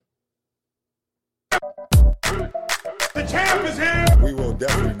champ is here. We will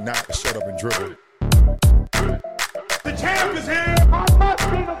definitely not shut up and dribble. The champ is here. I must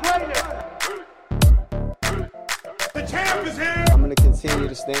be the greatest. The champ is here. I'm going to continue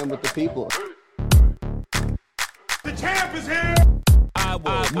to stand with the people. The champ is here. I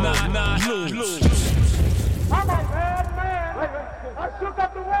will not lose. I'm a bad man. I shook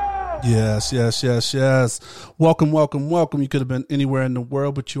up the world. Yes. Welcome. You could have been anywhere in the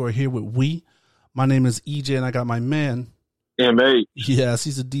world, but you are here with we. My name is EJ, and I got my man. MH. Yes,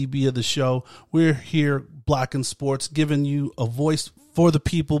 he's a DB of the show. We're here, Black in Sports, giving you a voice for the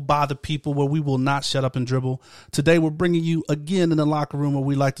people, by the people, where we will not shut up and dribble. Today, we're bringing you again in the locker room where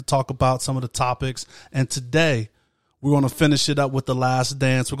we like to talk about some of the topics. And today, we're going to finish it up with The Last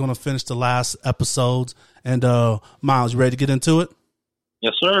Dance. We're going to finish the last episodes. And Miles, you ready to get into it?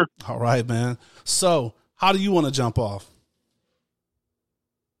 Yes, sir. All right, man. So, how do you want to jump off?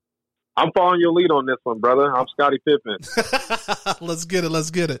 I'm following your lead on this one, brother. I'm Scottie Pippen. Let's get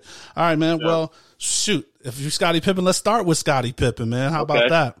it. All right, man. Yeah. Well, shoot. If you're Scottie Pippen, let's start with Scottie Pippen, man. How about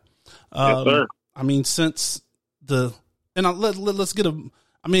that? Yes, sir. I mean, since let's get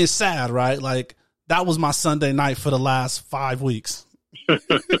it's sad, right? Like, that was my Sunday night for the last 5 weeks.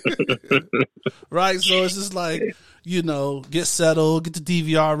 Right? So it's just like, get settled, get the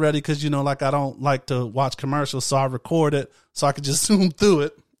DVR ready because, like I don't like to watch commercials, so I record it so I could just zoom through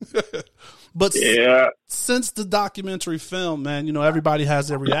it. But since the documentary film, man, everybody has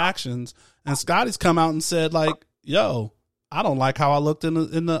their reactions, and Scottie's come out and said, like, "Yo, I don't like how I looked in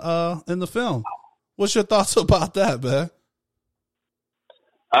the film." What's your thoughts about that, man?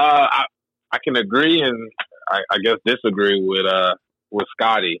 I can agree and I guess disagree with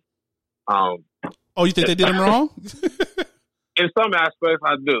Scottie. Oh, you think they did him wrong? In some aspects,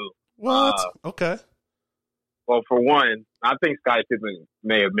 I do. What? Okay. Well, for one, I think Scottie Pippen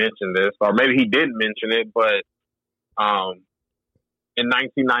may have mentioned this, or maybe he didn't mention it, but in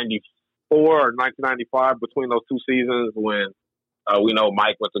 1994 or 1995, between those two seasons when we know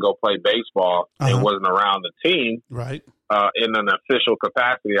Mike went to go play baseball and wasn't around the team, right? In an official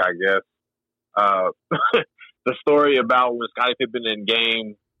capacity, I guess. The story about when Scottie Pippen in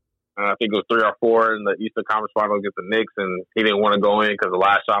game, I think it was 3 or 4 in the Eastern Conference Final against the Knicks, and he didn't want to go in because the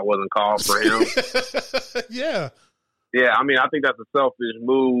last shot wasn't called for him. Yeah. I mean, I think that's a selfish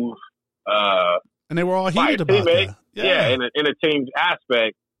move. And they were all heated about that. Yeah, in a team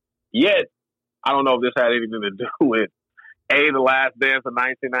aspect. Yet, I don't know if this had anything to do with The Last Dance of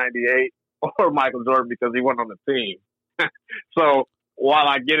 1998 or Michael Jordan because he wasn't on the team. So while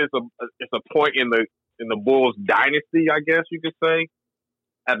I get it's a point in the Bulls dynasty, I guess you could say.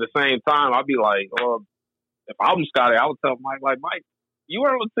 At the same time, I'd be like, well, if I was Scottie, I would tell Mike, like, Mike, you were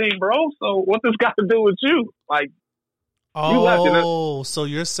on the team, bro. So what's this got to do with you? Like, you left so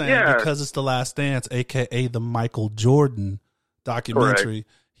you're saying because it's The Last Dance, aka the Michael Jordan documentary, correct,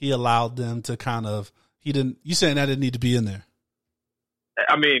 he allowed them to you saying that didn't need to be in there?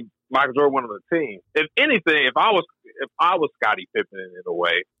 I mean, Michael Jordan went on the team. If anything, if I was Scottie Pippen in a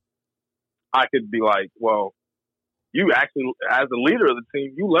way, I could be like, well, you actually, as the leader of the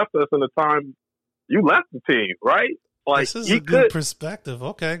team, you left us in the time you left the team, right? Like, this is a good perspective.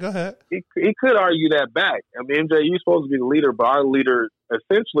 Okay, go ahead. He could argue that back. I mean, MJ, you're supposed to be the leader, but our leader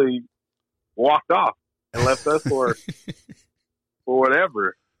essentially walked off and left us for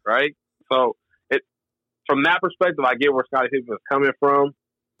whatever, right? So, from that perspective, I get where Scottie Pippen is coming from.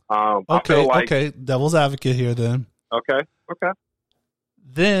 Okay. Devil's advocate here, then. Okay.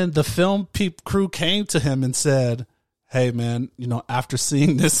 Then the film crew came to him and said, hey, man, after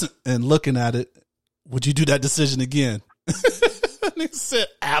seeing this and looking at it, would you do that decision again? And he said,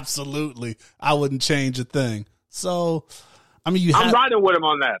 absolutely. I wouldn't change a thing. So, I mean, I'm riding with him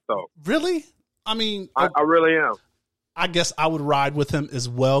on that, though. Really? I mean, I really am. I guess I would ride with him as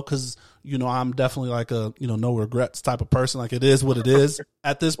well because, I'm definitely like a, no regrets type of person. Like, it is what it is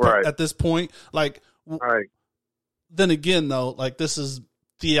at this right, at this point. Like, right. Then again, though, like, this is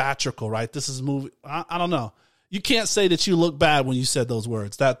theatrical, right? This is movie. I don't know. You can't say that you look bad when you said those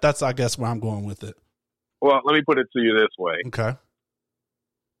words. That's I guess where I'm going with it. Well, let me put it to you this way. Okay.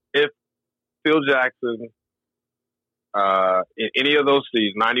 If Phil Jackson, in any of those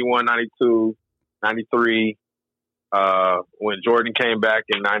seasons, 91, 92, 93, when Jordan came back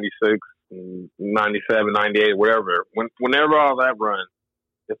in 96, 97, 98, whatever, whenever all that run,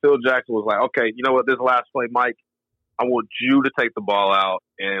 if Phil Jackson was like, okay, you know what, this last play, Mike, I want you to take the ball out,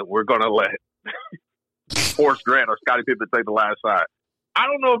 and we're going to let Horace Grant or Scottie Pippen take the last shot. I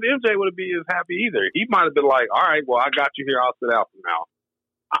don't know if MJ would be as happy either. He might have been like, all right, well, I got you here. I'll sit out for now.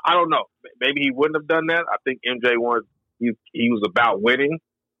 I don't know. Maybe he wouldn't have done that. I think MJ he was about winning.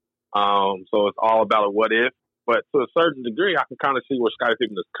 So it's all about a what if. But to a certain degree, I can kind of see where Scottie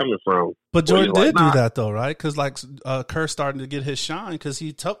Pippen is coming from. But Jordan did do that though, right? Because like Kerr starting to get his shine because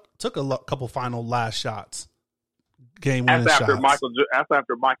he took a couple final last shots, game winning shots. After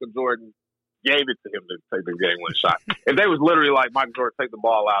Michael Jordan gave it to him to take the game winning shot. If they was literally like Michael Jordan, take the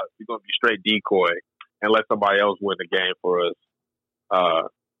ball out, you're going to be straight decoy and let somebody else win the game for us.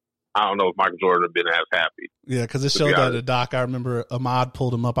 I don't know if Michael Jordan would have been as happy. Yeah, because it showed that the doc. I remember Ahmad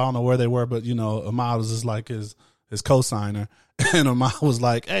pulled him up. I don't know where they were, but Ahmad was just like his co-signer, and Ahmad was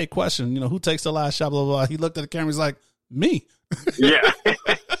like, "Hey, question, who takes the last shot?" Blah blah blah. He looked at the camera. He's like, "Me." Yeah,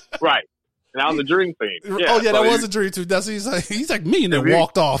 right. And that was a dream team. Yeah, oh yeah, that was a dream team. That's he's like me, and then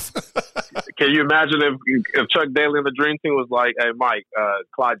walked off. Can you imagine if Chuck Daly and the dream team was like, "Hey, Mike,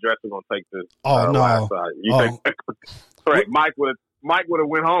 Clyde Drexler gonna take this"? Oh no, last side. Correct. Mike would have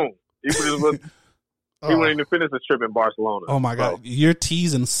went home. He wouldn't even finish the trip in Barcelona. Oh my God, you're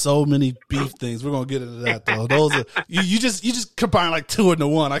teasing so many beef things. We're gonna get into that though. Those are you just combine like two into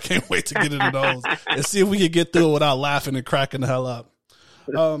one. I can't wait to get into those and see if we can get through it without laughing and cracking the hell up.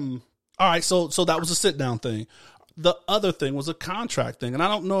 All right, so that was a sit down thing. The other thing was a contract thing, and I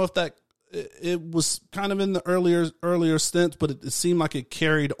don't know if that it was kind of in the earlier stints, but it seemed like it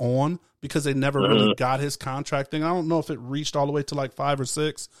carried on because they never really got his contract thing. I don't know if it reached all the way to like 5 or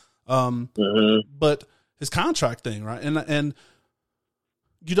 6. But his contract thing, right? And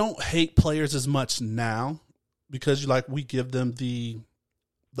you don't hate players as much now because we give them the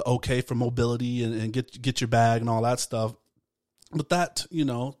okay for mobility and get your bag and all that stuff. But that,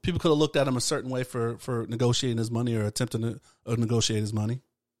 people could have looked at him a certain way for negotiating his money or attempting to negotiate his money.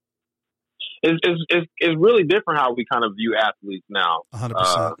 It's really different how we kind of view athletes now.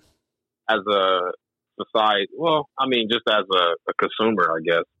 100%. As a society, well, I mean, just as a consumer, I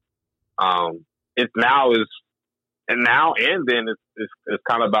guess. It's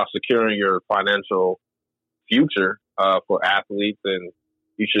kind of about securing your financial future for athletes, and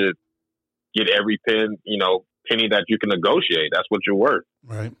you should get every penny that you can negotiate. That's what you're worth,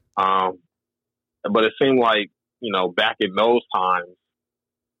 right? But it seemed like back in those times,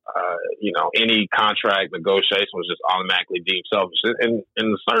 any contract negotiation was just automatically deemed selfish, and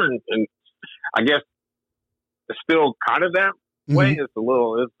I guess it's still kind of that way.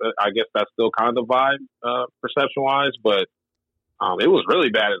 I guess that's still kind of the vibe, perception wise, but it was really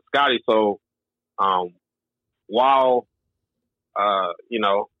bad at Scottie. So, while, I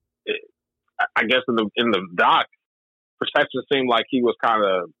guess in the doc, perception seemed like he was kind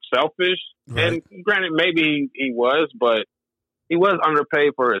of selfish, right. And granted, maybe he was, but he was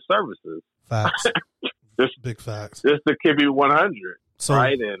underpaid for his services. Facts. Big facts. Just to keep you 100, so,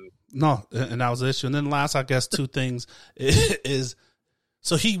 right? And that was the issue. And then last, I guess, two things is,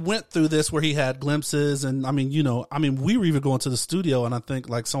 so he went through this where he had glimpses. And we were even going to the studio and I think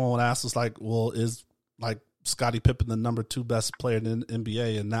like someone would ask us like, well, is like Scottie Pippen the number 2 best player in the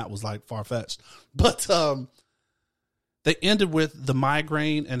NBA? And that was like far fetched. But they ended with the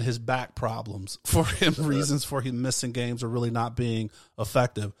migraine and his back problems for him, reasons for him missing games or really not being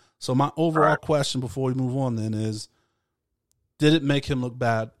effective. So my overall question before we move on then is, did it make him look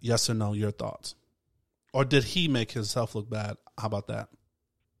bad? Yes or no? Your thoughts? Or did he make himself look bad? How about that?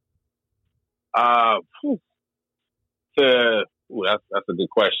 That's a good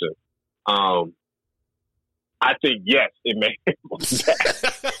question. I think yes, it made him look bad.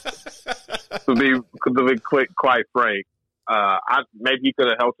 to be quite frank, maybe he could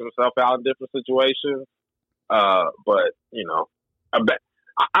have helped himself out in different situations. But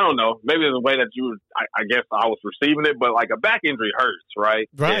I don't know. Maybe there's a way that I guess I was receiving it, but like a back injury hurts, right?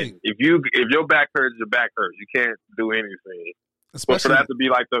 Right. And if your back hurts, your back hurts. You can't do anything. Especially, but for that to be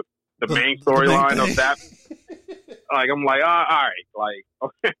like the main storyline of that, like I'm like, all right, like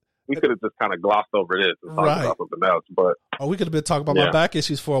okay, we could have just kind of glossed over this and talked about something else. But we could have been talking about my back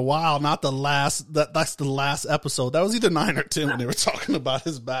issues for a while. Not the last. That's the last episode. That was either 9 or 10 when they were talking about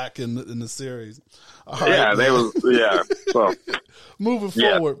his back in the series. So moving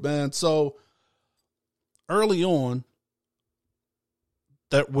forward, man. So early on,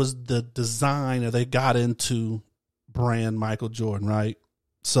 that was the design that they got into brand Michael Jordan, right?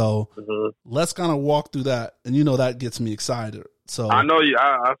 So let's kind of walk through that, and that gets me excited. So I know you.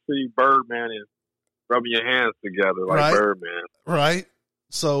 I see Birdman and rubbing your hands together like Birdman, right?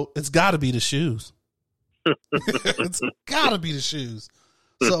 So it's got to be the shoes. It's got to be the shoes.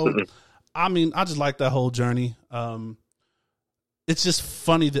 So I just like that whole journey. It's just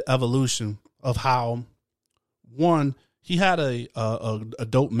funny the evolution of how one he had a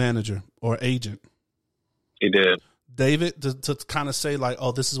dope manager or agent. He did. David to kind of say like,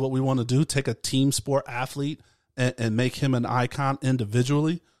 oh, this is what we want to do. Take a team sport athlete and make him an icon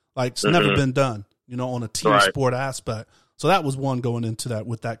individually. Like it's never been done. on a team sport aspect. So that was one going into that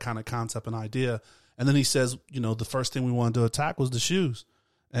with that kind of concept and idea. And then he says, the first thing we wanted to attack was the shoes.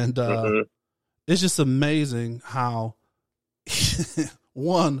 And it's just amazing how,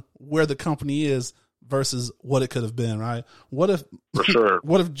 one, where the company is versus what it could have been, right? What if, for sure,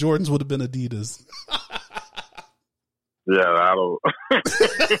 what if Jordans would have been Adidas? Yeah, I don't.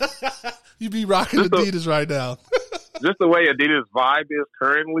 You'd be rocking Adidas right now. Just the way Adidas vibe is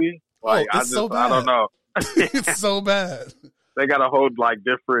currently, so bad. I don't know. It's so bad. They got a whole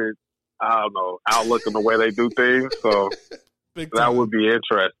different, I don't know, outlook on the way they do things. So that would be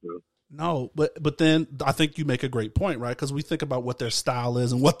interesting. No, but then I think you make a great point, right? Because we think about what their style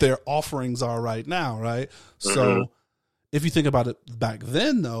is and what their offerings are right now, right? So if you think about it back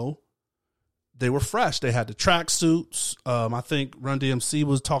then, though, they were fresh. They had the tracksuits. I think Run DMC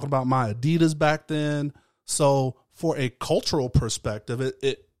was talking about my Adidas back then. So for a cultural perspective,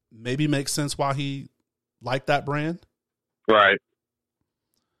 it maybe makes sense why he liked that brand. Right.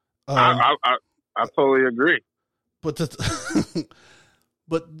 I totally agree. But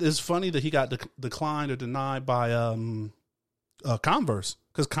but it's funny that he got declined or denied by Converse,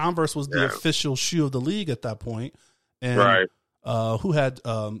 because Converse was the official shoe of the league at that point. And who had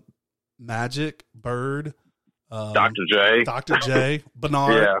Magic, Bird, Dr. J,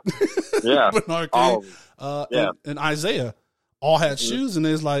 Bernard, Bernard King, and Isaiah all had shoes, and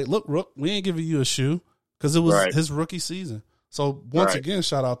it's like, look, Rook, we ain't giving you a shoe because it was his rookie season. So once again,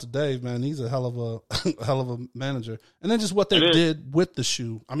 shout out to Dave, man. He's a hell of a manager. And then just what they did with the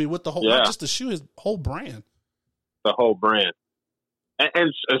shoe. I mean, with the whole, not just the shoe, his whole brand. The whole brand.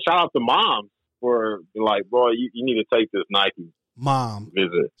 And shout out to Mom for boy, you need to take this Nike Mom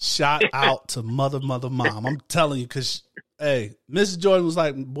visit. Shout out to mother Mom. I'm telling you, because, hey, Mrs. Jordan was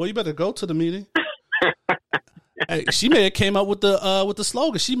like, boy, you better go to the meeting. Hey, she may have came up with the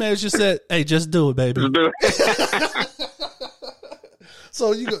slogan. She may have just said, hey, just do it, baby. Just do it.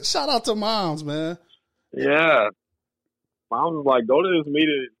 So you go, shout out to Moms, man. Yeah. Moms was like, go to this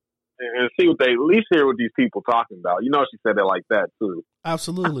meeting and see what they, at least hear what these people talking about. She said it like that too.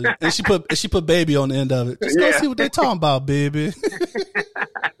 Absolutely. And she put baby on the end of it. Just go see what they talking about, baby.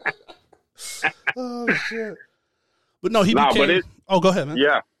 Oh shit. But no, go ahead, man.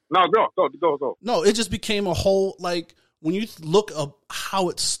 Yeah. No, go. No, it just became a whole, when you look up how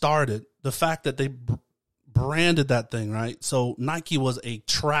it started, the fact that they branded that thing, right? So Nike was a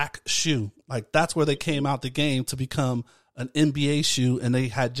track shoe. That's where they came out the game to become an NBA shoe, and they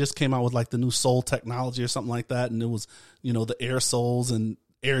had just came out with the new sole technology or something like that, and it was, the Air Soles and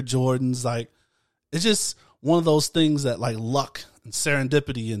Air Jordans. It's just one of those things that luck and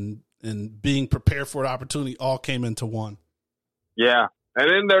serendipity and being prepared for an opportunity all came into one. Yeah. And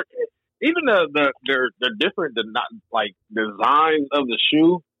then they're different, designs of the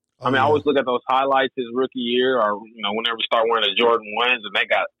shoe. I mean, I always look at those highlights his rookie year, or whenever we start wearing the Jordan 1s, and they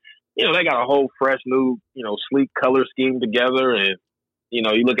got a whole fresh new sleek color scheme together, and you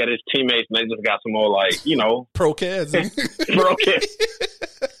look at his teammates and they just got some more pro kids,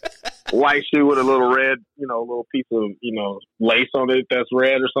 white shoe with a little red little piece of lace on it that's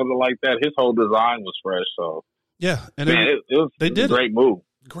red or something like that. His whole design was fresh, so yeah, and it was a great move.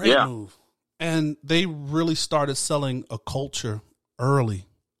 Great move, and they really started selling a culture early.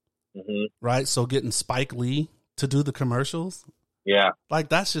 Right, so getting Spike Lee to do the commercials,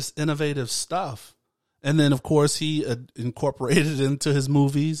 that's just innovative stuff. And then of course he incorporated it into his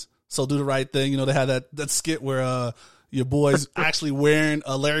movies. So Do the Right Thing, they had that skit where your boy's actually wearing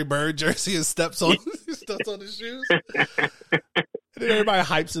a Larry Bird jersey and steps on his shoes. And everybody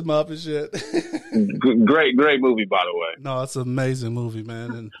hypes him up and shit. Great movie, by the way. No, it's an amazing movie,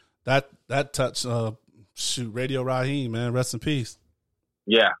 man. And that touched Radio Raheem, man, rest in peace.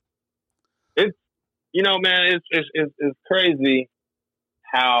 Yeah. It's, man, it's crazy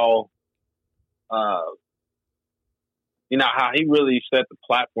how, how he really set the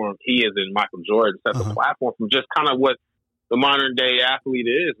platform. He is in Michael Jordan set the platform from just kind of what the modern day athlete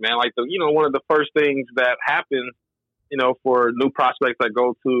is, man. One of the first things that happen, for new prospects that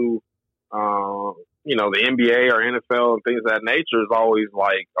go to, the NBA or NFL and things of that nature is always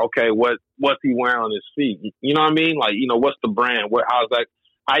okay, what's he wearing on his feet? You know what I mean? What's the brand?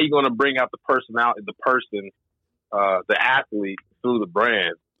 How are you going to bring out the personality, the person, the athlete through the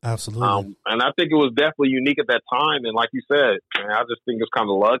brand? Absolutely. And I think it was definitely unique at that time. And like you said, man, I just think it's kind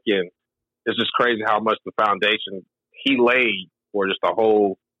of lucky. And it's just crazy how much the foundation he laid for just a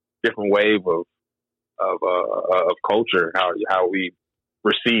whole different wave of culture, how we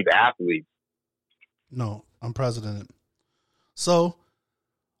receive athletes. No, unprecedented. So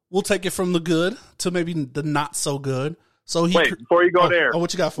we'll take it from the good to maybe the not so good. So wait, before you go there,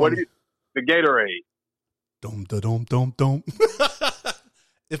 what you got for me? the Gatorade. Dum da dum dum dum.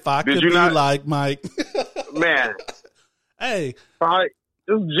 If I Did could you be not- like Mike. Man, Hey,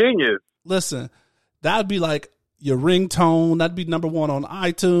 it's genius. listen, that'd be like your ringtone. That'd be number one on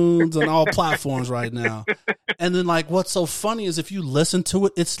iTunes and all platforms right now. And then, like, what's so funny is if you listen to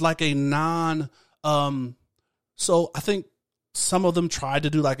it, it's like a so I think some of them tried to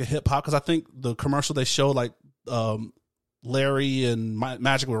do like a hip hop, because I think the commercial they showed, like, Larry and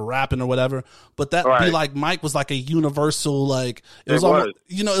Magic were rapping or whatever, but that be like Mike was like a universal, like it was almost,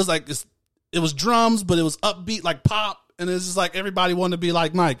 you know, it was like it was drums, but it was upbeat like pop, and it's just like everybody wanted to be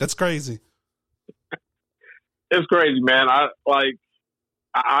like Mike. That's crazy. It's crazy, man. I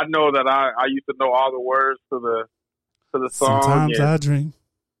know that I used to know all the words to the song. Sometimes I dream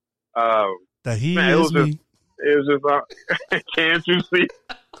that he is me. It was just can't you see?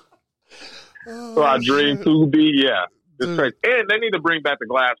 So I dream to be, yeah. It's crazy. And they need to bring back the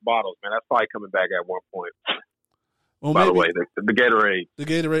glass bottles, man. That's probably coming back at one point. Well, by the way, the Gatorade. The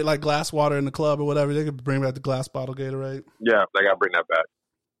Gatorade, like glass water in the club or whatever, they could bring back the glass bottle Gatorade. Yeah, they got to bring that back.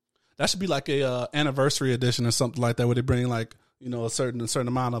 That should be like a anniversary edition or something like that, where they bring like, you know, a certain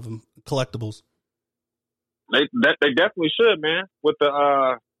amount of them, collectibles. They definitely should, man. With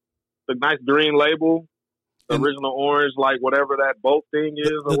the nice green label, the original orange, like whatever that boat thing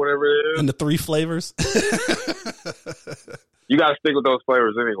is or whatever it is, and the 3 flavors. You got to stick with those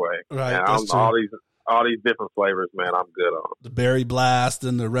flavors anyway. Right. Man, all these different flavors, man. I'm good on the Berry Blast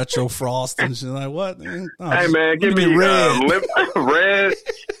and the Retro Frost and shit. Like what? Man? Oh, hey man, give me red, red,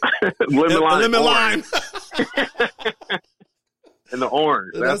 lemon lime, and the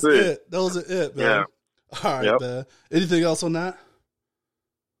orange. That's it. Those are it, man. Yeah. All right, man. Anything else on that?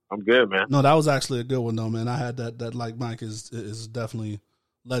 I'm good, man. No, that was actually a good one, though, man. I had that like Mike is definitely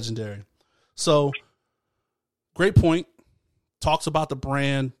legendary. So, great point. Talks about the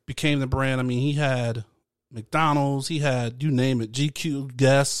brand, became the brand. I mean, he had McDonald's, he had, you name it, GQ,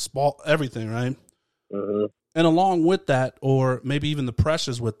 Guess, everything, right? Mm-hmm. And along with that, or maybe even the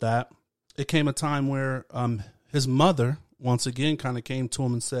pressures with that, it came a time where his mother, once again, kind of came to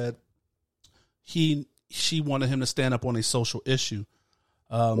him and said she wanted him to stand up on a social issue.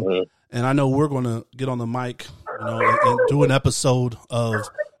 And I know we're going to get on the mic, you know, and do an episode of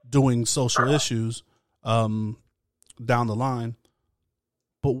doing social issues down the line.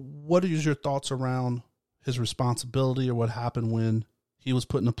 But what is your thoughts around his responsibility, or what happened when he was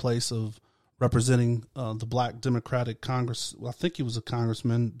put in a place of representing the Black Democratic Congress? Well, I think he was a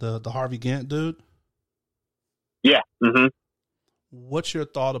congressman, the Harvey Gantt dude. Yeah. Mm-hmm. What's your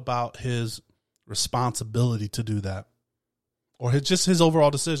thought about his responsibility to do that, or his overall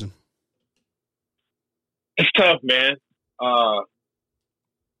decision? It's tough, man.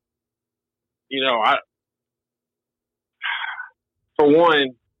 You know, for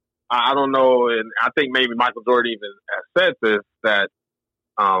one, I don't know, and I think maybe Michael Jordan even has said this, that,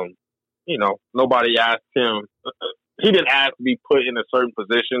 you know, nobody asked him. He didn't ask to be put in a certain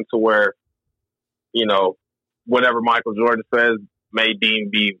position to where, you know, whatever Michael Jordan says may deem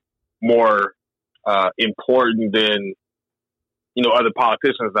be more important than, you know, other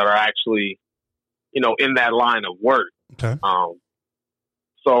politicians that are actually, you know, in that line of work. Okay.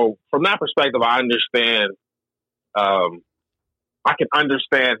 So from that perspective, I understand. I can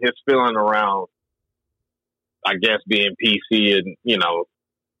understand his feeling around, I guess, being PC, and you know,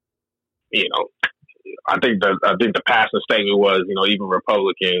 I think the passing statement was, you know, even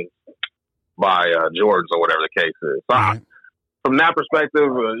Republicans by Jordans or whatever the case is. So Right. From that perspective,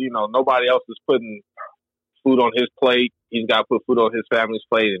 you know, nobody else is putting food on his plate. He's got to put food on his family's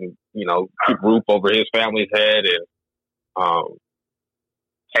plate, and you know, keep roof over his family's head, and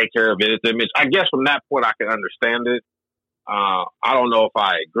take care of his image. I guess from that point, I can understand it. I don't know if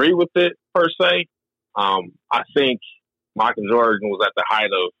I agree with it per se. I think Michael Jordan was at the height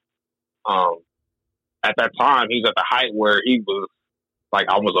of, at that time, he was at the height where he was, like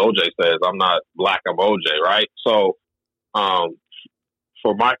almost OJ says, I'm not black, I'm OJ, right? So,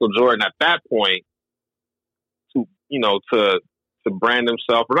 for Michael Jordan at that point, to, you know, to brand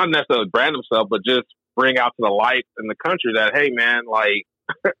himself, or not necessarily brand himself, but just bring out to the light in the country that, hey man, like,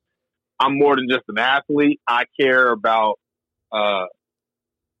 I'm more than just an athlete. I care about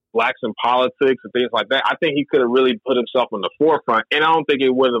blacks in politics and things like that. I think he could have really put himself in the forefront, and I don't think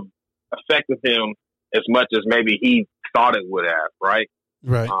it would have affected him as much as maybe he thought it would have, right?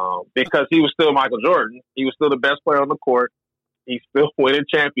 Right. Because he was still Michael Jordan. He was still the best player on the court. He's still winning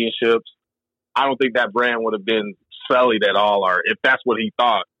championships. I don't think that brand would have been sullied at all, or if that's what he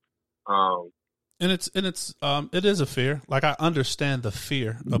thought. And it is a fear. Like, I understand the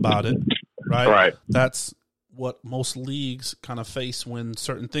fear about it, right? Right. That's what most leagues kind of face when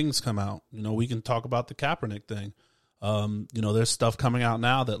certain things come out. You know, we can talk about the Kaepernick thing. You know, there's stuff coming out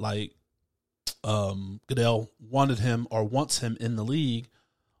now that like Goodell wanted him or wants him in the league,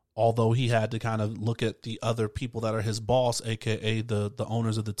 although he had to kind of look at the other people that are his boss, aka the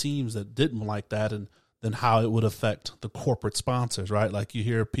owners of the teams that didn't like that, and then how it would affect the corporate sponsors, right? Like you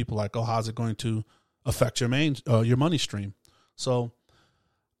hear people like, oh, how's it going to affect your money stream? So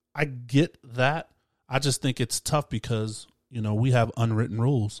I get that. I just think it's tough because, you know, we have unwritten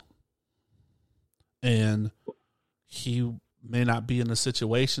rules, and he may not be in the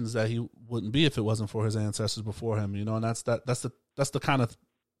situations that he wouldn't be if it wasn't for his ancestors before him, you know, and that's the kind of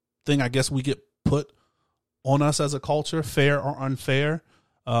thing I guess we get put on us as a culture, fair or unfair.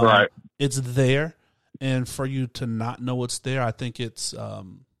 Right. It's there. And for you to not know it's there, I think it's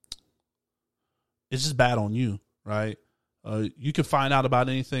just bad on you, right? You can find out about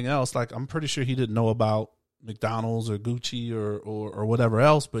anything else. Like, I'm pretty sure he didn't know about McDonald's or Gucci or whatever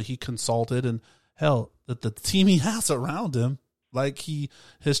else, but he consulted, and hell, the team he has around him, like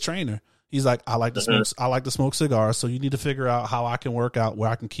his trainer, he's like, I like to smoke cigars, so you need to figure out how I can work out where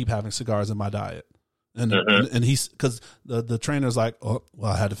I can keep having cigars in my diet. And he's, because the trainer's like, oh,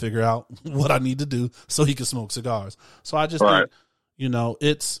 well, I had to figure out what I need to do so he can smoke cigars. So I just think, you know,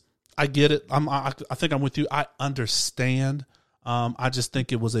 I get it. I think I'm with you. I understand. I just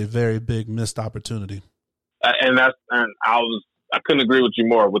think it was a very big missed opportunity. And I couldn't agree with you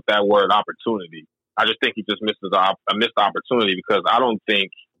more with that word opportunity. I just think he just missed a missed opportunity, because I don't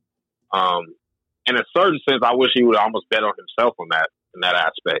think, in a certain sense, I wish he would almost bet on himself in that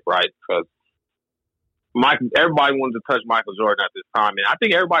aspect, right? Because everybody wanted to touch Michael Jordan at this time, and I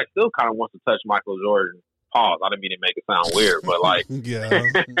think everybody still kind of wants to touch Michael Jordan. Pause. I didn't mean to make it sound weird, but like,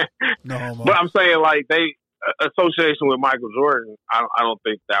 no, but I'm saying like association with Michael Jordan, I don't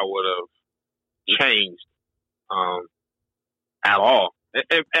think that would have changed at all.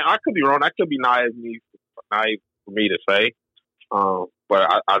 And I could be wrong. That could be naive for me to say,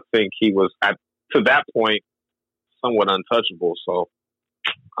 but I think he was to that point somewhat untouchable. So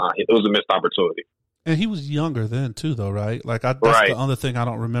it was a missed opportunity. And he was younger then too, though, right? Like that's the other thing I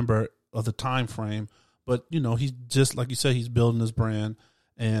don't remember of the time frame. But, you know, he's just, like you said, he's building his brand.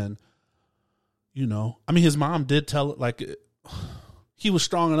 And, you know, I mean, his mom did tell it, like, he was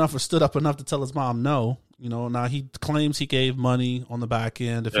strong enough or stood up enough to tell his mom no. You know, now he claims he gave money on the back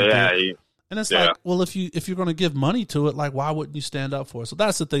end. And it's like, well, if you're going to give money to it, like, why wouldn't you stand up for it? So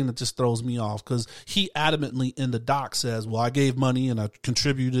that's the thing that just throws me off, because he adamantly in the doc says, well, I gave money and I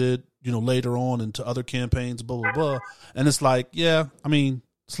contributed, you know, later on into other campaigns, blah, blah, blah. And it's like, yeah, I mean,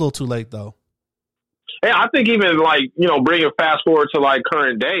 it's a little too late, though. Yeah, I think even like, you know, bringing fast forward to like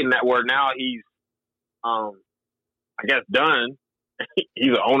current day, where now he's, I guess, done.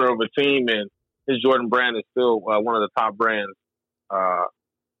 He's the owner of a team, and his Jordan brand is still one of the top brands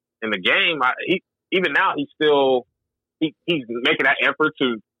in the game. Even now, he's making that effort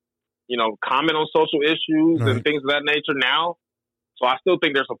to, you know, comment on social issues and things of that nature now. So I still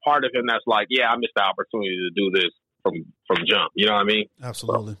think there's a part of him that's like, yeah, I missed the opportunity to do this from jump. You know what I mean?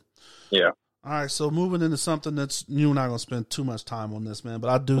 Absolutely. So, yeah. All right, so moving into something that's, you're not going to spend too much time on this, man, but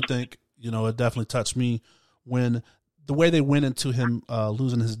I do think, you know, it definitely touched me when the way they went into him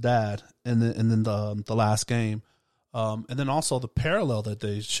losing his dad and then the last game, and then also the parallel that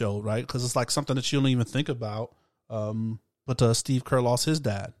they showed, right? Because it's like something that you don't even think about, but Steve Kerr lost his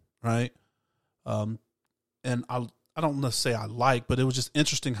dad, right? And I don't want to say I like, but it was just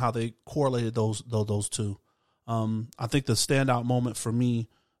interesting how they correlated those two. I think the standout moment for me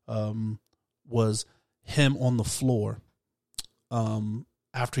was him on the floor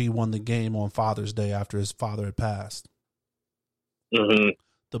after he won the game on Father's Day after his father had passed. Mm-hmm.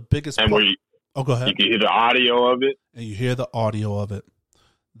 The biggest and go ahead. You can hear the audio of it. And you hear the audio of it.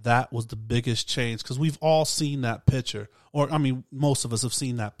 That was the biggest change, because we've all seen that picture, or I mean, most of us have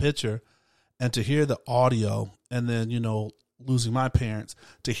seen that picture, and to hear the audio, and then, you know, losing my parents,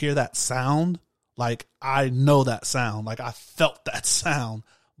 to hear that sound, like I know that sound, like I felt that sound.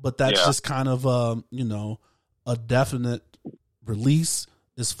 But that's just kind of, you know, a definite release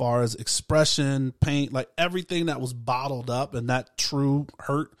as far as expression, pain, like everything that was bottled up and that true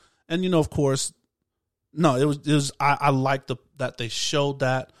hurt. And, you know, of course, no, it was I liked that they showed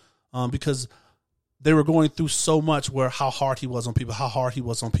that because they were going through so much where how hard he was on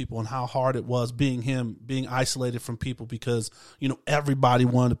people, and how hard it was being him, being isolated from people because, you know, everybody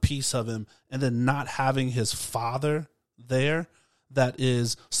wanted a piece of him, and then not having his father there. That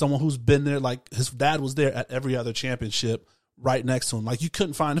is someone who's been there, like his dad was there at every other championship right next to him. Like you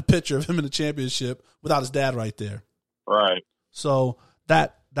couldn't find a picture of him in the championship without his dad right there. Right. So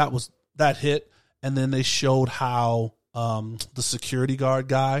that hit. and then they showed how the security guard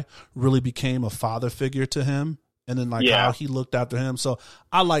guy really became a father figure to him, and then how he looked after him. So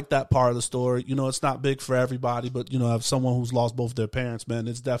I like that part of the story. You know, it's not big for everybody, but you know, as someone who's lost both their parents, man,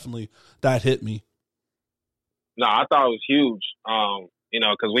 it's definitely, that hit me. No, I thought it was huge. You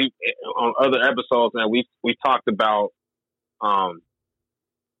know, because we on other episodes, man, we talked about,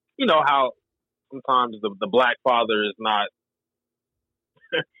 you know, how sometimes the black father is not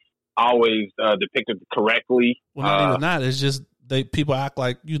always depicted correctly. Well, not even that. It's just people act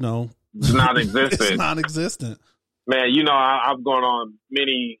like, you know, it's non-existent. It's non-existent. Man, you know, I've gone on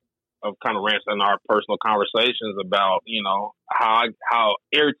many of kind of rants in our personal conversations about, you know, how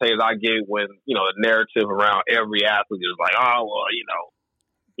irritated I get when, you know, the narrative around every athlete is like, oh, well, you know,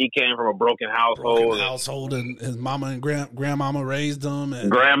 he came from a broken household. And his mama and grandmama raised him.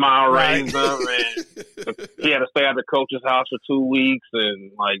 And grandma raised him. And he had to stay at the coach's house for 2 weeks.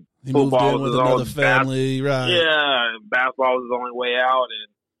 And, like, he football moved in with another family. Right. Yeah. And basketball was his only way out. And,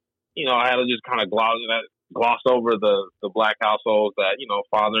 you know, I had to just kind of gloss over the black households that, you know,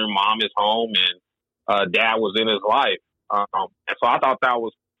 father and mom is home and dad was in his life. And so I thought that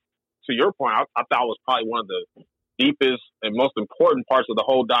was, to your point, I thought was probably one of the deepest and most important parts of the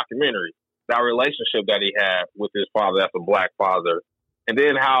whole documentary, that relationship that he had with his father, that's a black father. And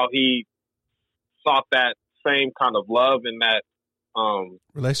then how he sought that same kind of love and that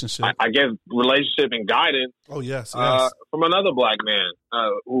relationship, I guess, relationship and guidance. Oh, yes. From another black man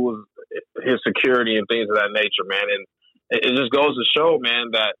who was his security and things of that nature, man. And it just goes to show,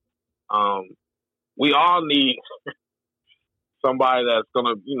 man, that we all need somebody that's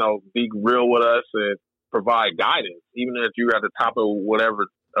going to, you know, be real with us and provide guidance, even if you're at the top of whatever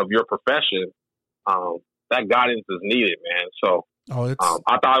of your profession. That guidance is needed, man. So I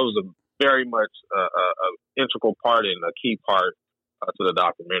thought it was a very much a integral part and a key part to the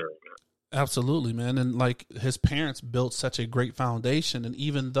documentary, man. Absolutely, man. And like, his parents built such a great foundation. And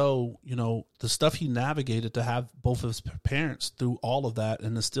even though, you know, the stuff he navigated to have both of his parents through all of that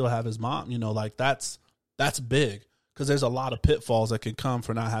and to still have his mom, you know, like that's big, because there's a lot of pitfalls that can come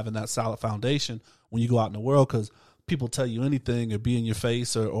for not having that solid foundation when you go out in the world, because people tell you anything or be in your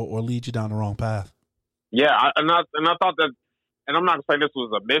face or lead you down the wrong path. Yeah. And I thought that, and I'm not saying this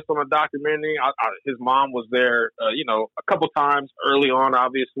was a miss on the documentary. His mom was there, you know, a couple times early on,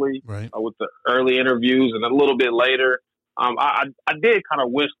 obviously, right, with the early interviews, and a little bit later. I did kind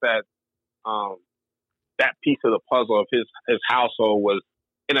of wish that that piece of the puzzle of his household was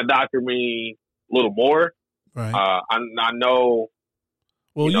in a documentary a little more. Right. I know.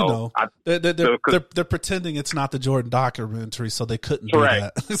 Well, you know, they're pretending it's not the Jordan documentary, so they couldn't do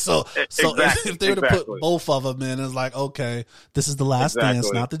that. so if they were to put both of them in, it's like, okay, this is The Last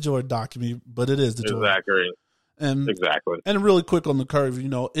Dance, not the Jordan documentary, but it is the Jordan. And really quick on the curve, you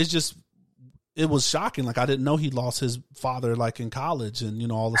know, it was shocking. Like, I didn't know he lost his father, like, in college, and, you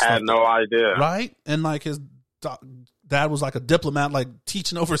know, all the stuff. I had no idea. Right? And, like, his dad was, like, a diplomat, like,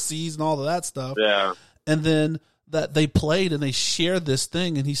 teaching overseas and all of that stuff. Yeah. And then that they played and they shared this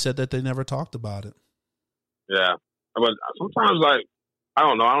thing, and he said that they never talked about it. Yeah. But sometimes, like, I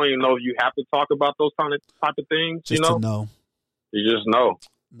don't know. I don't even know if you have to talk about those type of things, just you know? To know. You just know.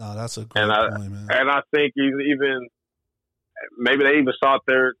 No, that's a great point, man. And I think even maybe they even sought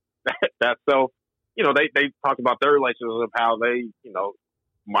that self, you know, they talked about their relationship of how they, you know,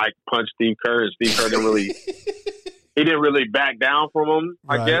 Mike punched Steve Kerr, and Steve Kerr he didn't really back down from him,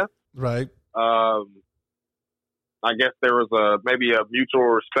 I guess. Right. I guess there was maybe a mutual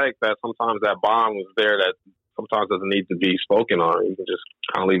respect that sometimes that bond was there that sometimes doesn't need to be spoken on. You can just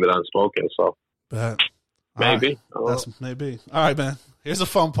kind of leave it unspoken. So maybe. Right. Maybe. All right, man. Here's a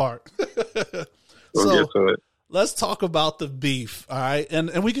fun part. We'll get to it. Let's talk about the beef. All right.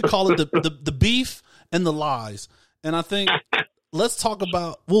 And we could call it the beef and the lies. And I think let's talk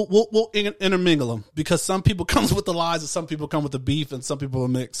about, we'll intermingle them, because some people come with the lies and some people come with the beef and some people will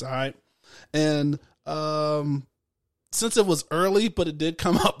mix. All right. And, since it was early, but it did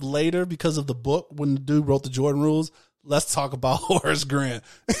come up later because of the book when the dude wrote the Jordan Rules, let's talk about Horace Grant.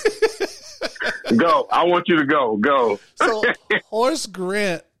 Go. I want you to go. Go. So Horace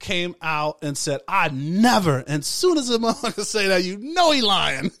Grant came out and said, I never, and soon as a motherfucker say that, you know he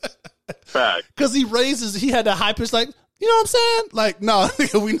lying. Fact. Because he had that high pitch, like, you know what I'm saying? Like, no,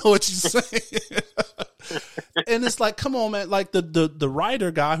 we know what you're saying. And it's like, come on, man. Like, the writer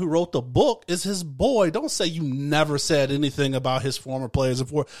guy who wrote the book is his boy. Don't say you never said anything about his former players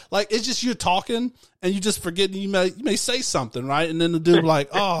before. Like, it's just you're talking and you just forget, you may say something, right? And then the dude like,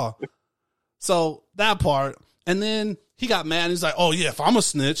 oh. So that part. And then he got mad and he's like, oh, yeah, if I'm a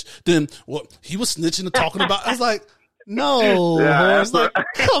snitch, then he was snitching and talking about. I was like, No, Yeah, Horace. Like,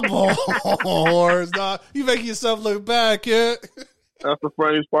 come on, Horace. Nah, you making yourself look bad, kid. That's the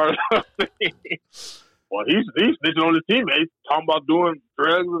funniest part of the thing. Well, he's snitching on his teammates, talking about doing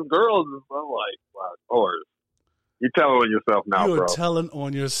drugs and girls and stuff. Like, wow, Horace, you're telling on yourself now, you bro. You're telling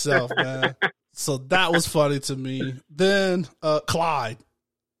on yourself, man. So that was funny to me. Then Clyde.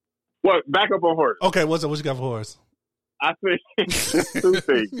 What? Back up on Horace. Okay, what you got for Horace? I think two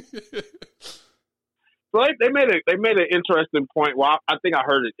things. So they made an interesting point. Well, I think I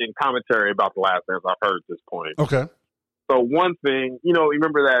heard it in commentary about The Last Dance. I've heard this point. Okay. So one thing, you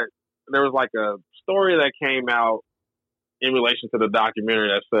remember that there was like a story that came out in relation to the documentary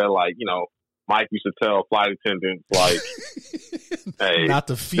that said, like, Mike used to tell flight attendants, like, hey, not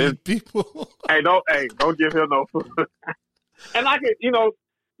to feed people. Don't give him no food. And I could,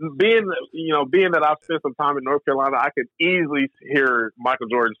 being that I've spent some time in North Carolina, I could easily hear Michael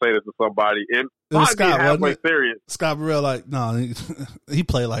Jordan say this to somebody, and Scott, be halfway serious. Scott Burrell, like, no, he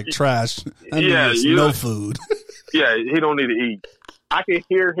played like trash. Yeah, no food. Yeah, he don't need to eat. I can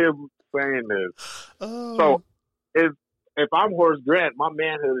hear him saying this. So if I'm Horace Grant, my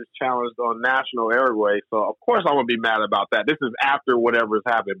manhood is challenged on national airways. So of course I'm gonna be mad about that. This is after whatever's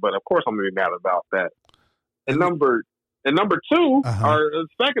happened, but of course I'm gonna be mad about that. And number two, or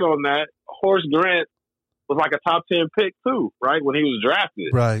second on that, Horace Grant was like a top 10 pick too, right? When he was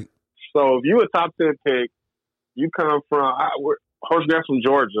drafted. Right. So if you a top 10 pick, you come from Horace Grant's from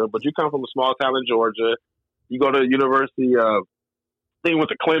Georgia, but you come from a small town in Georgia. You go to the University of, I think you went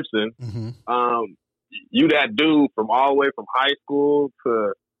to Clemson. Mm-hmm. You that dude from all the way from high school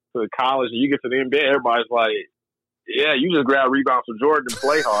to college, and you get to the NBA, everybody's like, yeah, you just grab rebounds from Jordan and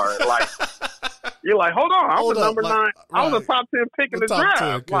play hard. Like, you're like, hold on, I was number 9. Right. I was a top 10 pick in the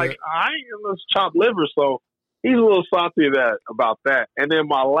draft. 10, like, I ain't in this chopped liver, so he's a little salty about that. And then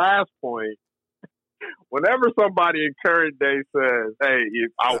my last point, whenever somebody in current day says, hey,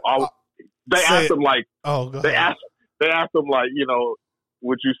 they ask him like, they ask him like,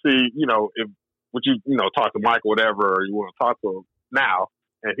 would you see, would you, talk to Mike or whatever, or you want to talk to him now?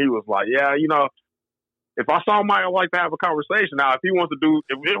 And he was like, yeah, if I saw Mike, I'd like to have a conversation. Now, if he want to do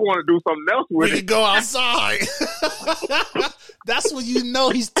something else with it, we can go outside. That's when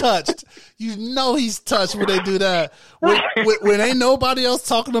he's touched. He's touched when they do that. When ain't nobody else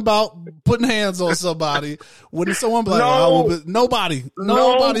talking about putting hands on somebody. When someone be like, nobody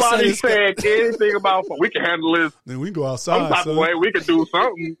said anything about we can handle this. Then we can go outside. Some type of way we can do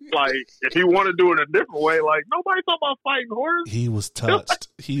something. Like if he want to do it a different way, like nobody talking about fighting Horace. He was touched.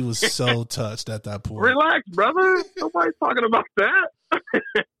 He was so touched at that point. Relax, brother. Nobody's talking about that.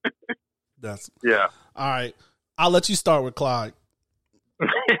 Yeah. All right. I'll let you start with Clyde.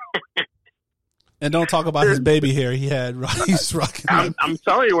 And don't talk about his baby hair he had. He's rocking. I'm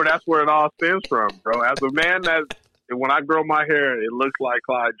telling you that's where it all stems from, bro. As a man when I grow my hair, it looks like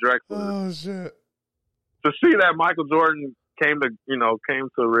Clyde Drexler. Oh shit! To see that Michael Jordan came to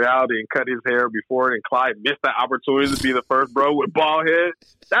reality and cut his hair before it, and Clyde missed that opportunity to be the first bro with bald head.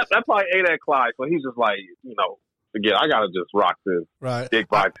 That probably ate at Clyde. So he's just like, again, I gotta just rock this Dick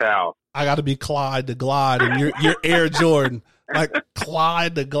Vitale. I got to be Clyde the Glide, and you're Air Jordan, like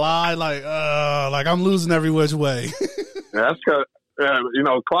Clyde the Glide, like I'm losing every which way. That's because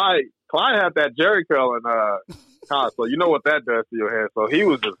Clyde had that Jerry curl in college, so you know what that does to your hair. So he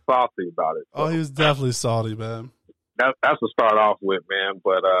was just salty about it. So. Oh, he was definitely salty, man. That's to start off with, man.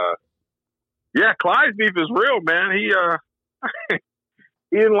 But yeah, Clyde's beef is real, man. He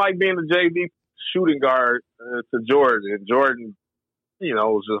he didn't like being the JV shooting guard to Jordan, and Jordan. It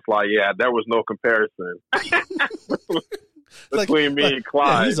was just like, yeah, there was no comparison between me and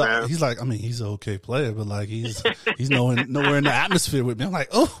Clyde, man. He's like, I mean, he's an okay player, but like he's nowhere in the atmosphere with me. I'm like,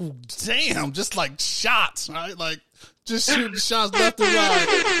 oh damn, just like shots, right? Like just shooting shots left and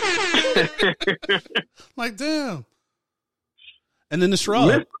right. Like damn. And then the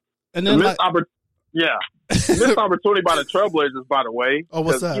shrug. And then missed opportunity by the Trailblazers, by the way. Oh,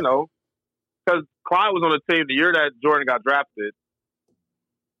 what's that? Because Clyde was on the team the year that Jordan got drafted.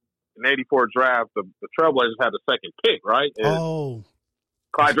 In the 84 draft, the Trailblazers had the second pick, right? And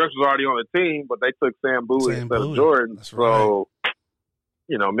Clyde Drexler was already on the team, but they took Sam Bowie instead of Jordan. That's so,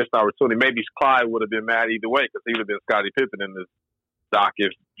 missed opportunity. Maybe Clyde would have been mad either way because he would have been Scottie Pippen in this doc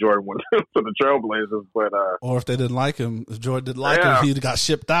if Jordan went to the Trailblazers. But or if they didn't like him, if Jordan didn't like him, he'd got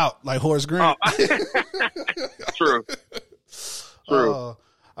shipped out like Horace Grant. True. All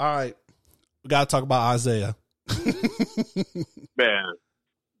right. We got to talk about Isaiah. Man.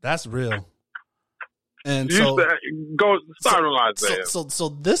 That's real. And go start on Isaiah. So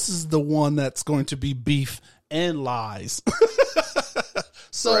this is the one that's going to be beef and lies.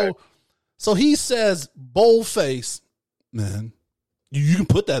 So he says boldface man, you can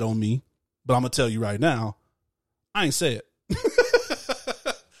put that on me, but I'm gonna tell you right now, I ain't say it.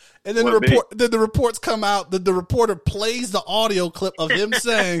 And then the reports come out that the reporter plays the audio clip of him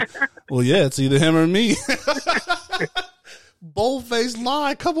saying, well, yeah, it's either him or me. Bold-faced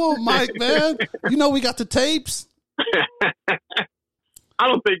lie. Come on, Mike, man. You know we got the tapes. I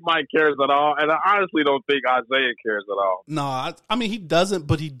don't think Mike cares at all, and I honestly don't think Isaiah cares at all. No, I mean, he doesn't,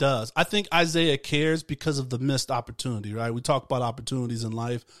 but he does. I think Isaiah cares because of the missed opportunity, right? We talk about opportunities in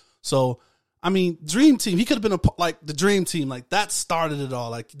life. So, I mean, Dream Team, he could have been like the Dream Team. Like, that started it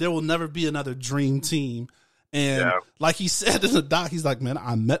all. Like, there will never be another Dream Team. And like he said in the doc, he's like, man,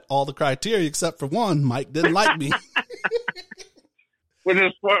 I met all the criteria except for one. Mike didn't like me. Which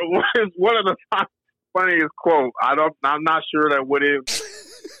is one of the funniest quotes. I'm not sure that went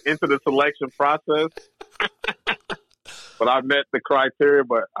into the selection process. But I met the criteria,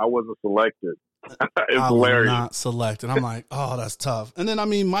 but I wasn't selected. It's hilarious. Not selected. I'm like, oh, that's tough. And then, I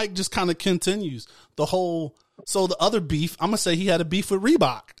mean, Mike just kind of continues the whole. So the other beef, I'm gonna say he had a beef with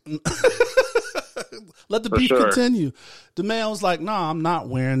Reebok. Let the beef continue. The man was like, nah, I'm not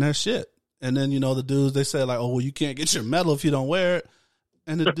wearing that shit. And then, you know, the dudes, they say like, oh, well, you can't get your medal if you don't wear it.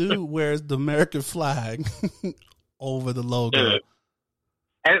 And the dude wears the American flag over the logo. Yeah.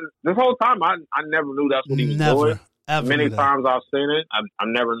 And this whole time, I never knew that's what he was doing. Many times I've seen it, I've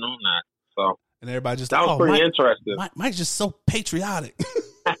never known that. So, and everybody just that was pretty interesting. Mike's just so patriotic.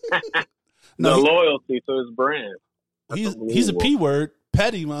 The loyalty to his brand. He's a P word,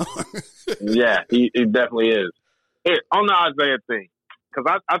 petty, man. Yeah, he definitely is. Here, on the Isaiah thing,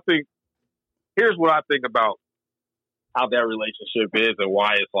 because I think, here's what I think about how that relationship is and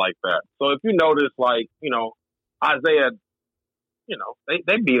why it's like that. So if you notice, like, you know, Isaiah, you know,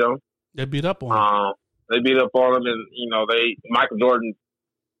 they beat him. They beat up on him. They beat up on him, and, you know, Michael Jordan,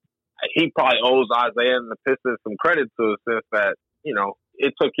 he probably owes Isaiah and the Pistons some credit to the sense that, you know,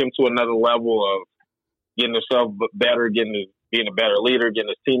 it took him to another level of getting himself better, being a better leader, getting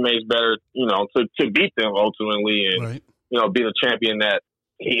his teammates better, you know, to beat them ultimately and, right, you know, be the champion that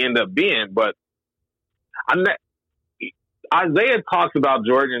he ended up being. But Isaiah talks about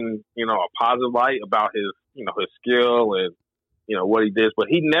Jordan, you know, a positive light about his, you know, his skill and, you know, what he did, but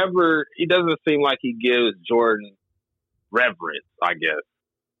he doesn't seem like he gives Jordan reverence, I guess.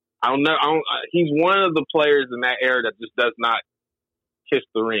 I don't know. He's one of the players in that era that just does not kiss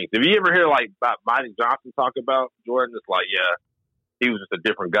the rings. If you ever hear like about Magic Johnson talk about Jordan, it's like, yeah, he was just a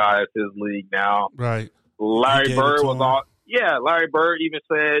different guy. It's his league now. Right. Larry Bird was all. Yeah, Larry Bird even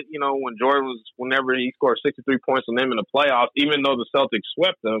said, you know, whenever he scored 63 points on them in the playoffs, even though the Celtics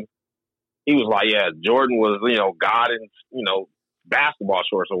swept them, he was like, yeah, Jordan was, you know, God in, you know, basketball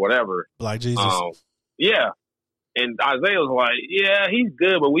shorts or whatever. Like Jesus. Yeah. And Isaiah was like, yeah, he's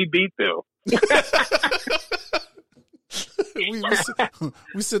good, but we beat them.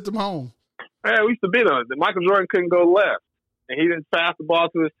 we sent them home. Yeah, we used to beat them. Michael Jordan couldn't go left. And he didn't pass the ball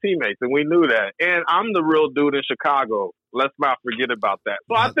to his teammates, and we knew that. And I'm the real dude in Chicago. Let's not forget about that.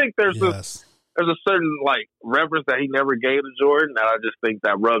 So I think there's a certain like reverence that he never gave to Jordan that I just think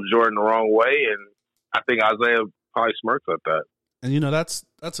that rubs Jordan the wrong way, and I think Isaiah probably smirks at that. And you know that's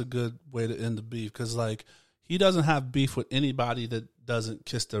a good way to end the beef because like he doesn't have beef with anybody that doesn't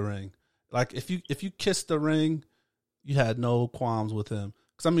kiss the ring. Like if you kiss the ring, you had no qualms with him.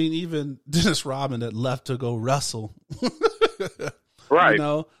 Because I mean, even Dennis Rodman that left to go wrestle. Right. You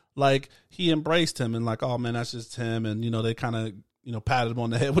know, like he embraced him and like, oh man, that's just him. And, you know, they kind of, you know, patted him on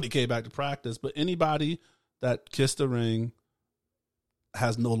the head when he came back to practice. But anybody that kissed the ring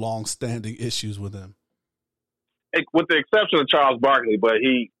has no long standing issues with him. With the exception of Charles Barkley, but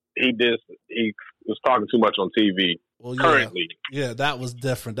he was talking too much on TV. Well, yeah, currently. Yeah, that was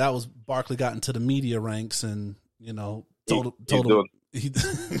different. That was Barkley got into the media ranks and, you know, told him he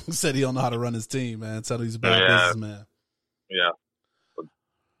said he don't know how to run his team, man. Said he's a bad businessman. Yeah. All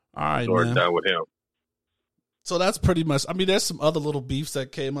right, man. Done with him. So that's pretty much. I mean, there's some other little beefs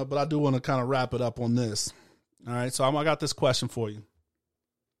that came up, but I do want to kind of wrap it up on this. All right, so I got this question for you.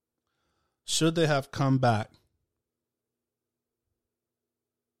 Should they have come back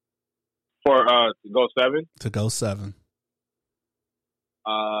for to go 7? To go 7.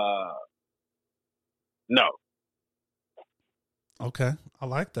 No. Okay, I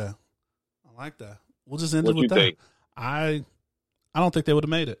like that. We'll just end it with that. Think? I don't think they would have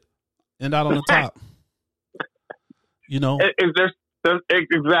made it. End out on the top. You know,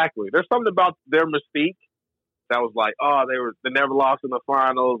 exactly. There's something about their mystique that was like, oh, they never lost in the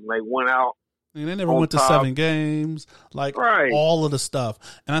finals and they went out. And they never went to 7 games. Like all of the stuff,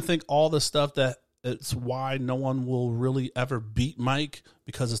 and I think all the stuff that it's why no one will really ever beat Mike,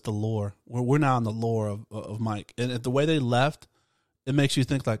 because it's the lore. We're now in the lore of Mike. And the way they left, it makes you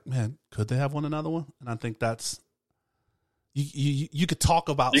think like, man, could they have won another one? And I think that's, you could talk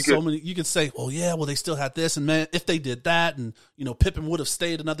about many, you could say, oh yeah, well they still had this, and man, if they did that, and Pippen would have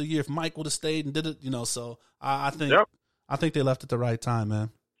stayed another year if Mike would have stayed and did it, so I think they left at the right time, man.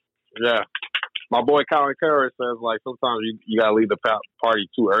 Yeah. My boy Colin Cowherd says, like, sometimes you got to leave the party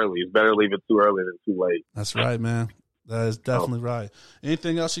too early. It's better to leave it too early than too late. That's right, man. That is definitely right.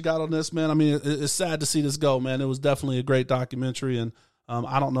 Anything else you got on this, man? I mean, it's sad to see this go, man. It was definitely a great documentary, and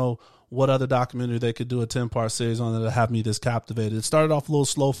I don't know what other documentary they could do a 10-part series on that to have me this captivated. It started off a little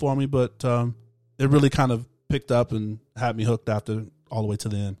slow for me, but it really kind of picked up and had me hooked after all the way to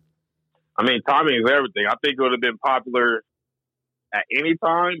the end. I mean, timing is everything. I think it would have been popular at any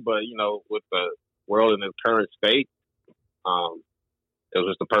time, but, with the world in its current state, it was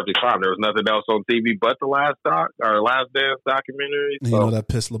just the perfect time. There was nothing else on TV but the Last Dance documentary. So. That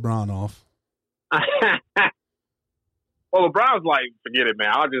pissed LeBron off. Well, LeBron's like, forget it,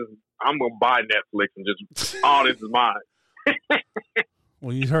 man. I'm going to buy Netflix and just, all this is mine.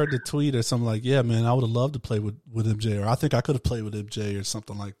 Well, you heard the tweet or something like, yeah, man, I would have loved to play with MJ, or I think I could have played with MJ or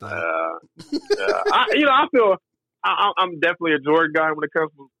something like that. I feel I'm definitely a Jordan guy when it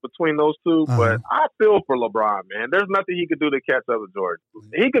comes between those two, but I feel for LeBron, man. There's nothing he could do to catch up with Jordan.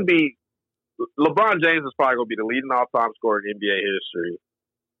 LeBron James is probably going to be the leading all-time scorer in NBA history.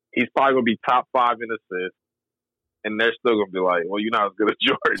 He's probably going to be top 5 in assists, and they're still going to be like, well, you're not as good as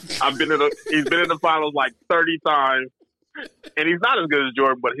Jordan. He's been in the finals like 30 times, and he's not as good as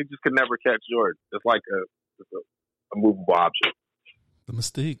Jordan, but he just could never catch Jordan. It's like a movable object. The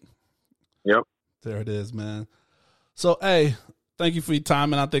mystique. Yep. There it is, man. So, hey, thank you for your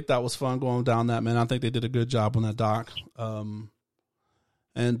time, and I think that was fun going down that, man. I think they did a good job on that doc. What's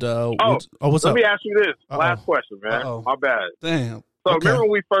up? Let me ask you this. Last question, man. My bad. Damn. So remember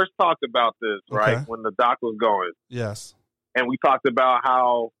when we first talked about this, right? Okay. When the doc was going. Yes. And we talked about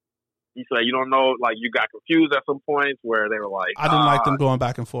how you said you don't know, like you got confused at some points where they were like, I didn't like them going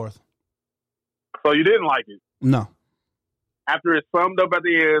back and forth. So you didn't like it? No. After it summed up at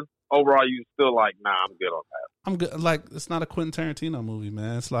the end, overall, you still like, nah, I'm good on that. I'm good. Like, it's not a Quentin Tarantino movie,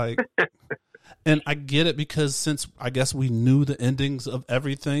 man. It's like, and I get it because since I guess we knew the endings of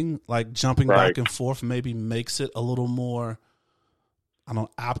everything, like jumping back and forth maybe makes it a little more, I don't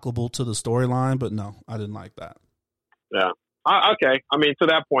know, applicable to the storyline. But no, I didn't like that. Yeah. Okay. I mean, to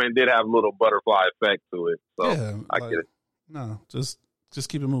that point, it did have a little butterfly effect to it. So yeah, I get it. No, just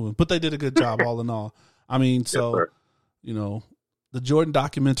keep it moving. But they did a good job all in all. I mean, so, the Jordan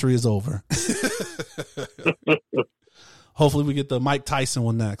documentary is over. Hopefully we get the Mike Tyson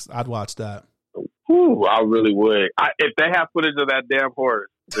one next. I'd watch that. Ooh, I really would. If they have footage of that damn horse.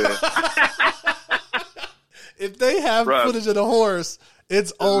 If they have footage of the horse,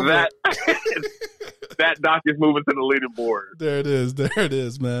 it's over. That doc is moving to the leaderboard. There it is. There it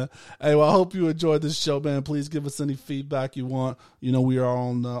is, man. Hey, well, I hope you enjoyed this show, man. Please give us any feedback you want. We are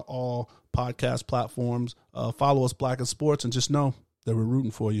on all podcast platforms. Follow us, Black in Sports, and just know that we're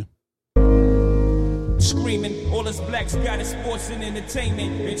rooting for you. Screaming, all us blacks got is sports and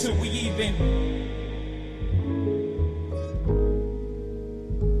entertainment until we even.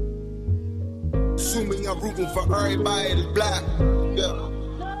 Assuming I'm rooting for everybody that's black. Yeah.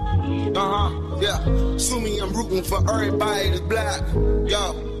 Yeah. Assuming I'm rooting for everybody that's black.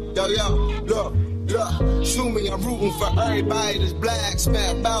 Yo, look. Assuming I'm rooting for everybody that's black.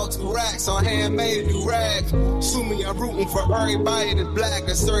 Spent about 2 racks on handmade new rags. Assuming I'm rooting for everybody that's black.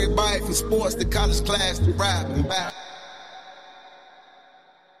 That's everybody from sports to college class to rap and back.